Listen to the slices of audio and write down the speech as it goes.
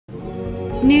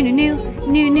New, new, new,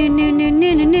 new, new, new, new, new,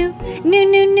 new, new, new,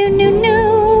 new, new, new,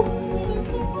 new.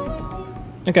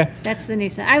 Okay. That's the new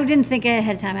song. I didn't think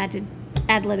ahead of time. I had to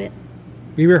ad-lib it.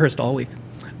 We rehearsed all week.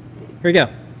 Here we go.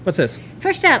 What's this?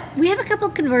 First up, we have a couple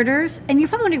of converters, and you're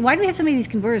probably wondering, why do we have so many of these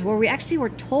converters? Well, we actually were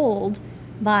told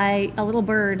by a little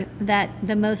bird that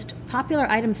the most popular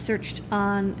items searched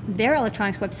on their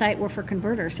electronics website were for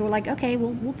converters. So we're like, okay,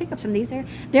 we'll pick up some of these.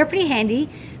 They're pretty handy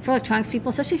for electronics people,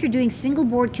 especially if you're doing single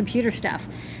board computer stuff.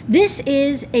 This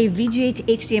is a VGA to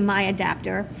HDMI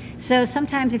adapter. So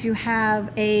sometimes if you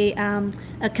have a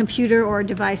computer or a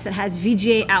device that has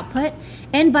VGA output,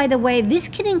 and by the way, this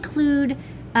can include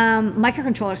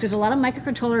microcontrollers. There's a lot of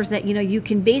microcontrollers that you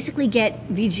can basically get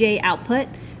VGA output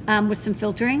with some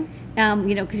filtering.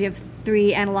 Because you have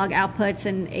 3 analog outputs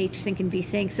and H-sync and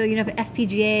V-sync. So you have an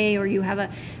FPGA or you have a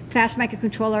fast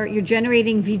microcontroller, you're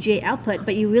generating VGA output,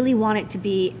 but you really want it to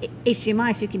be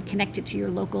HDMI so you can connect it to your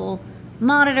local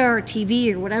monitor or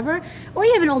TV or whatever. Or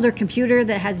you have an older computer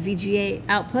that has VGA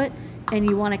output and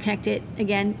you want to connect it,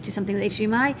 again, to something with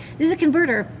HDMI. This is a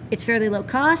converter. It's fairly low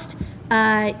cost.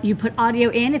 You put audio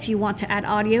in if you want to add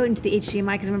audio into the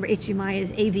HDMI, because remember, HDMI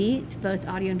is AV. It's both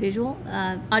audio and visual.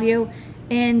 Audio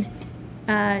and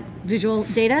visual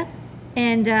data,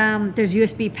 and there's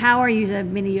USB power. Use a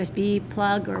mini USB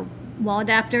plug or wall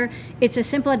adapter. It's a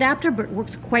simple adapter, but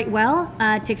works quite well.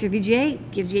 Takes your VGA,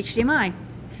 gives you HDMI.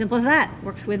 Simple as that.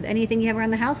 Works with anything you have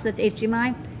around the house that's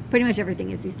HDMI. Pretty much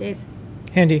everything is these days.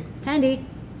 Handy. Handy.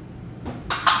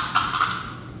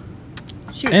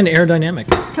 Shoot. And aerodynamic.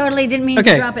 Totally didn't mean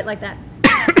to drop it like that.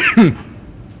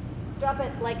 Drop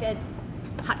it like a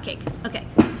hotcake. Okay,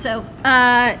 so,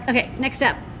 okay, next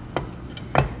up.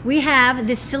 We have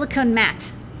this silicone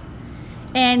mat.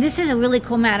 And this is a really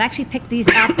cool mat. I actually picked these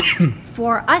up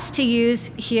for us to use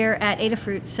here at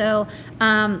Adafruit. So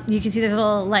you can see there's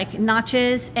little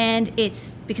notches, and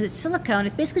it's, because it's silicone,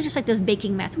 it's basically just like those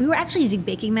baking mats. We were actually using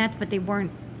baking mats, but they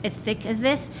weren't as thick as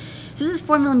this. So this is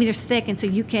 4 millimeters thick, and so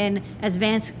you can, as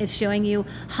Vance is showing you,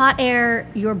 hot air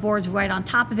your boards right on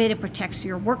top of it. It protects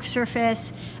your work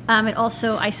surface. It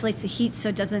also isolates the heat, so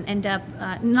it doesn't end up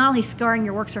not only scarring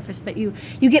your work surface, but you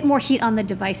get more heat on the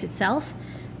device itself.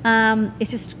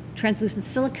 It's just translucent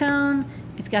silicone.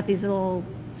 It's got these little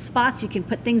spots you can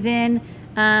put things in.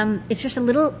 It's just a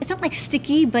little, it's not like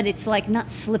sticky, but it's like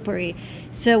not slippery.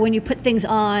 So when you put things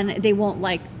on, they won't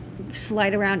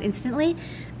slide around instantly.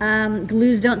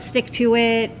 Glues don't stick to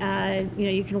it.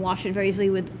 You can wash it very easily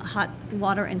with hot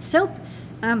water and soap.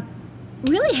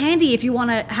 Really handy if you want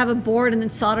to have a board and then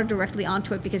solder directly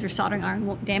onto it, because your soldering iron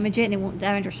won't damage it and it won't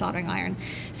damage your soldering iron.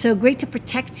 So great to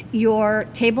protect your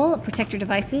table, protect your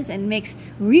devices, and makes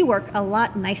Rework a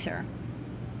lot nicer.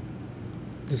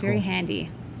 Very handy.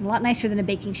 A lot nicer than a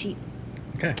baking sheet.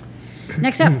 Okay.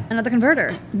 Next up, another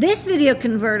converter. This video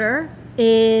converter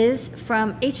is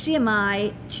from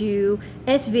HDMI to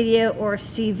S-Video or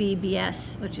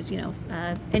CVBS, which is,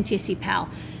 NTSC PAL.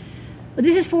 What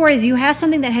this is for is you have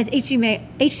something that has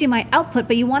HDMI output,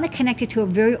 but you want to connect it to a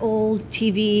very old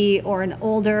TV or an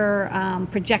older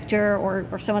projector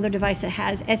or some other device that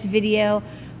has S-Video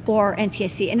or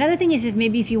NTSC. Another thing is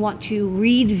if you want to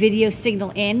read video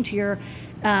signal in to your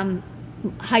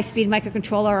high-speed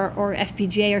microcontroller or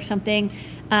FPGA or something,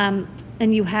 and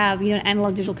you have an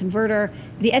analog digital converter,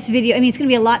 the S-Video, it's going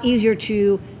to be a lot easier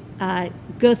to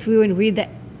go through and read the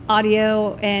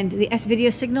audio and the S-Video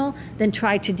signal than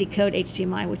try to decode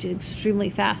HDMI, which is extremely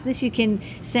fast. This you can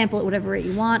sample at whatever rate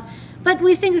you want, but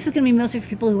we think this is going to be mostly for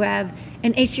people who have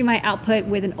an HDMI output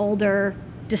with an older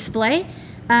display.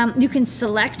 You can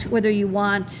select whether you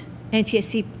want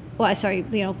NTSC,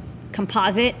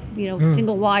 composite,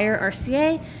 single wire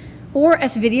RCA, or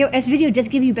S-Video. S-Video does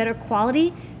give you better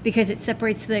quality because it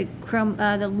separates the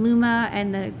luma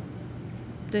and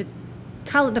the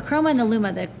color, the chroma and the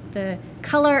luma, the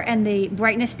color and the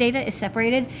brightness data is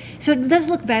separated. So it does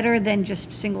look better than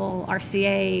just single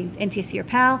RCA, NTSC, or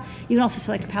PAL. You can also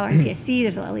select PAL or NTSC.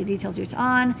 There's a LED that tells you it's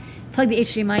on. Plug the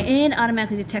HDMI in,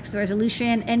 automatically detects the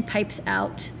resolution, and pipes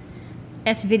out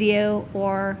S-Video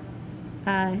or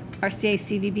RCA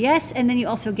CVBS, and then you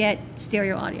also get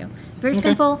stereo audio. Very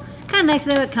simple. Kind of nice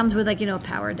though. It comes with a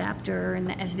power adapter and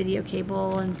the S-Video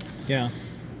cable, and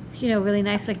really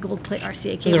nice gold plate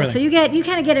RCA cable. So you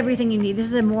kind of get everything you need. This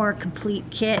is a more complete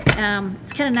kit.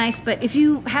 It's kind of nice, but if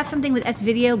you have something with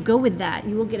S-Video, go with that.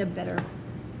 You will get a better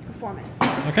performance.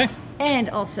 Okay. And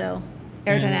also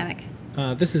aerodynamic.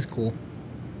 And, this is cool.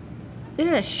 This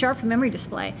is a sharp memory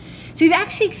display. So we've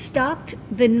actually stocked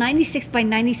the 96 by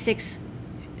 96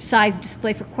 size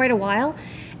display for quite a while,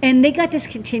 And they got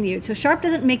discontinued. So Sharp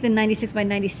doesn't make the 96 by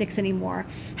 96 anymore.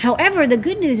 However, the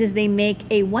good news is they make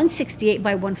a 168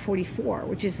 by 144,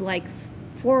 which is like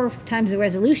 4 times the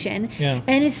resolution. Yeah.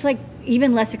 And it's like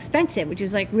even less expensive, which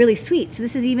is like really sweet. So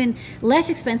this is even less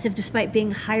expensive despite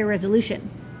being higher resolution.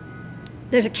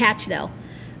 There's a catch though.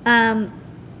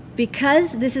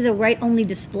 Because this is a write-only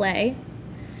display,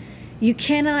 you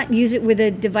cannot use it with a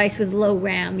device with low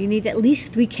RAM. You need at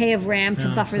least 3K of RAM to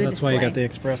buffer the display. That's why you got the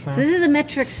Express now. So this is a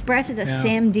Metro Express. It's a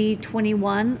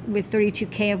SAMD21 with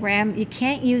 32K of RAM. You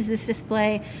can't use this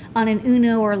display on an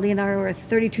Uno or Leonardo or a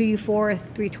 32U4 or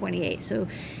 328. So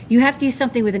you have to use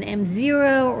something with an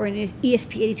M0 or an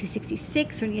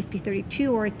ESP8266 or an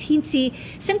ESP32 or a Teensy,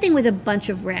 something with a bunch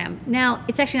of RAM. Now,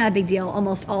 it's actually not a big deal.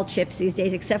 Almost all chips these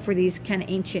days, except for these kind of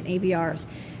ancient AVRs,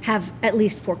 have at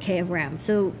least 4K of RAM.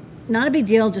 So not a big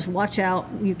deal, just watch out.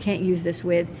 You can't use this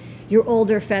with your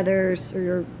older Feathers or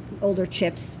your older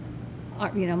chips,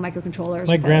 you know, microcontrollers.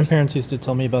 My grandparents used to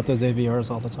tell me about those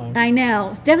AVRs all the time. I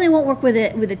know. Definitely won't work with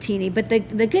a teeny, but the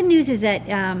good news is that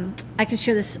I can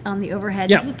show this on the overhead.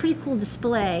 Yeah. This is a pretty cool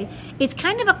display. It's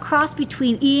kind of a cross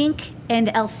between e-ink and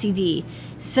LCD.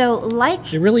 So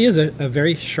like... It really is a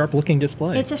very sharp-looking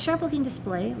display. It's a sharp-looking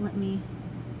display. Let me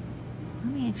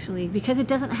actually, because it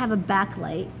doesn't have a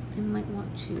backlight, I might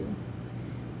want to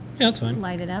that's fine.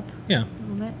 Light it up a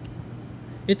little bit.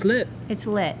 It's lit. It's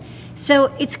lit.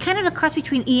 So it's kind of a cross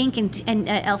between e-ink and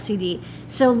LCD.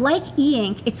 So like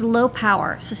e-ink, it's low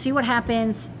power. So see what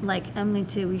happens, like I'm going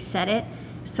to reset it.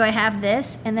 So I have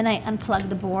this, and then I unplug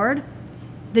the board.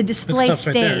 The display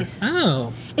stays. Right there.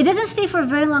 Oh. It doesn't stay for a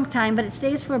very long time, but it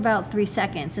stays for about 3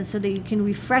 seconds, and so that you can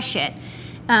refresh it.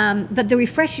 But the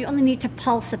refresh, you only need to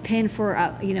pulse a pin for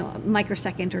a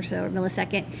microsecond or so, or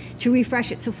millisecond, to refresh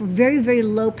it. So for very, very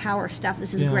low power stuff,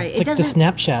 this is great. It's like the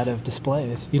Snapchat of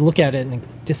displays. You look at it and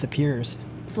it disappears.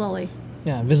 Slowly.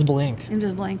 Yeah, invisible ink.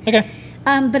 Invisible ink. Okay.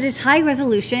 But it's high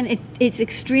resolution. It's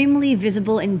extremely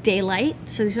visible in daylight.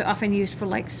 So these are often used for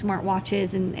like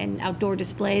smartwatches and outdoor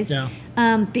displays. Yeah.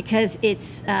 Because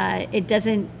it's not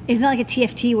like a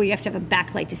TFT where you have to have a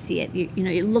backlight to see it. You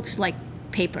know, it looks like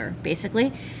paper basically,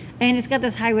 and it's got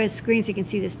this high-res screen so you can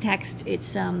see this text.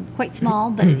 It's quite small,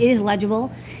 but it is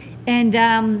legible,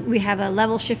 and we have a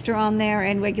level shifter on there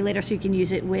and regulator, so you can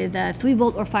use it with a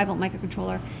 3-volt or 5-volt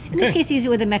microcontroller. In this case, use it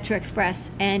with a Metro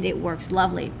Express, and it works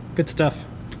lovely. Good stuff.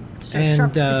 So and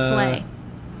sharp display.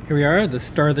 Here we are, the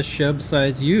star of the show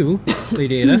besides you,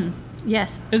 Lady Ada.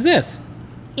 Yes. Is this?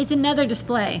 It's another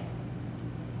display.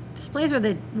 Displays are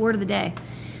the word of the day.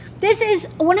 This is,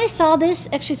 when I saw this,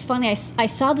 actually it's funny, I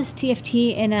saw this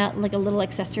TFT in a little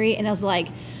accessory, and I was like,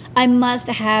 I must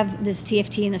have this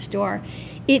TFT in the store.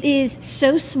 It is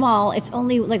so small, it's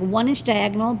only like 1 inch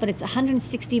diagonal, but it's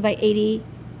 160 by 80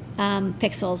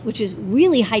 pixels, which is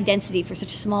really high density for such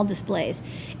small displays.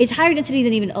 It's higher density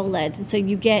than even OLEDs, and so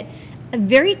you get a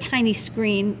very tiny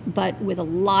screen, but with a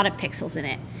lot of pixels in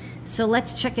it. So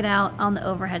let's check it out on the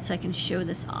overhead so I can show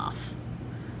this off.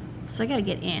 So I got to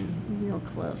get in real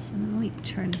close. And then let me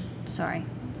turn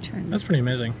That's pretty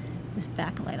amazing. This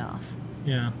backlight off.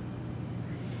 Yeah.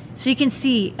 So you can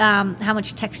see how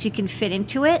much text you can fit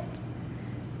into it.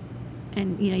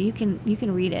 And you know, you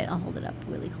can read it. I'll hold it up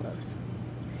really close.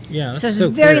 Yeah, that's so it's so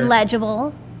very clear.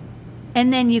 legible.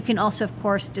 And then you can also, of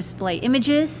course, display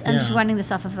images. I'm just running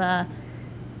this off of a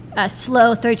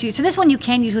slow 32. So this one you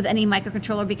can use with any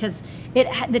microcontroller because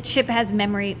the chip has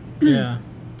memory.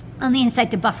 On the inside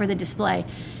to buffer the display.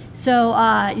 So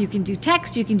you can do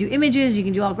text, you can do images, you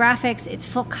can do all graphics. It's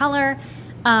full color.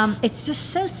 It's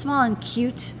just so small and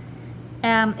cute.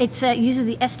 It uses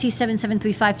the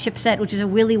ST7735 chipset, which is a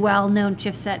really well-known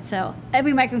chipset. So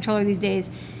every microcontroller these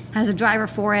days has a driver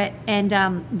for it, and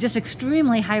just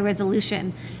extremely high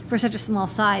resolution for such a small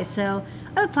size. So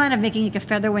I would plan on making like a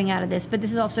feather wing out of this, but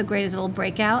this is also great as a little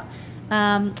breakout.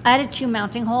 I added 2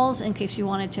 mounting holes in case you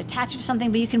wanted to attach it to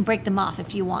something, but you can break them off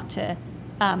if you want to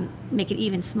make it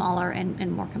even smaller and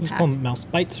more compact. It's called mouse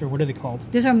bites, or what are they called?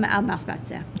 These are mouse bites,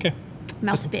 yeah. Okay.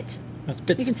 Mouse bits. Mouse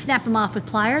bits. You can snap them off with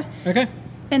pliers. Okay.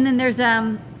 And then there's,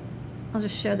 I'll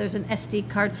just show, there's an SD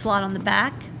card slot on the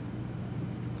back.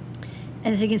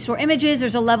 And so you can store images.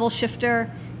 There's a level shifter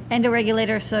and a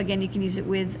regulator. So again, you can use it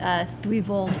with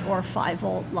 3-volt or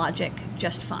 5-volt logic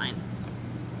just fine.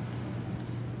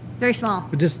 Very small.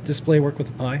 Would this display work with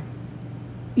a Pi?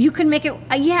 You can make it,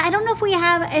 yeah, I don't know if we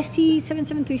have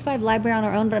ST7735 library on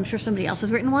our own, but I'm sure somebody else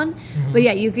has written one. But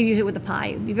yeah, you could use it with a Pi.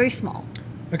 It would be very small.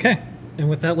 Okay.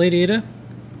 And with that, Lady Ada,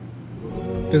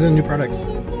 those are the new products.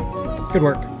 Good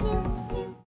work.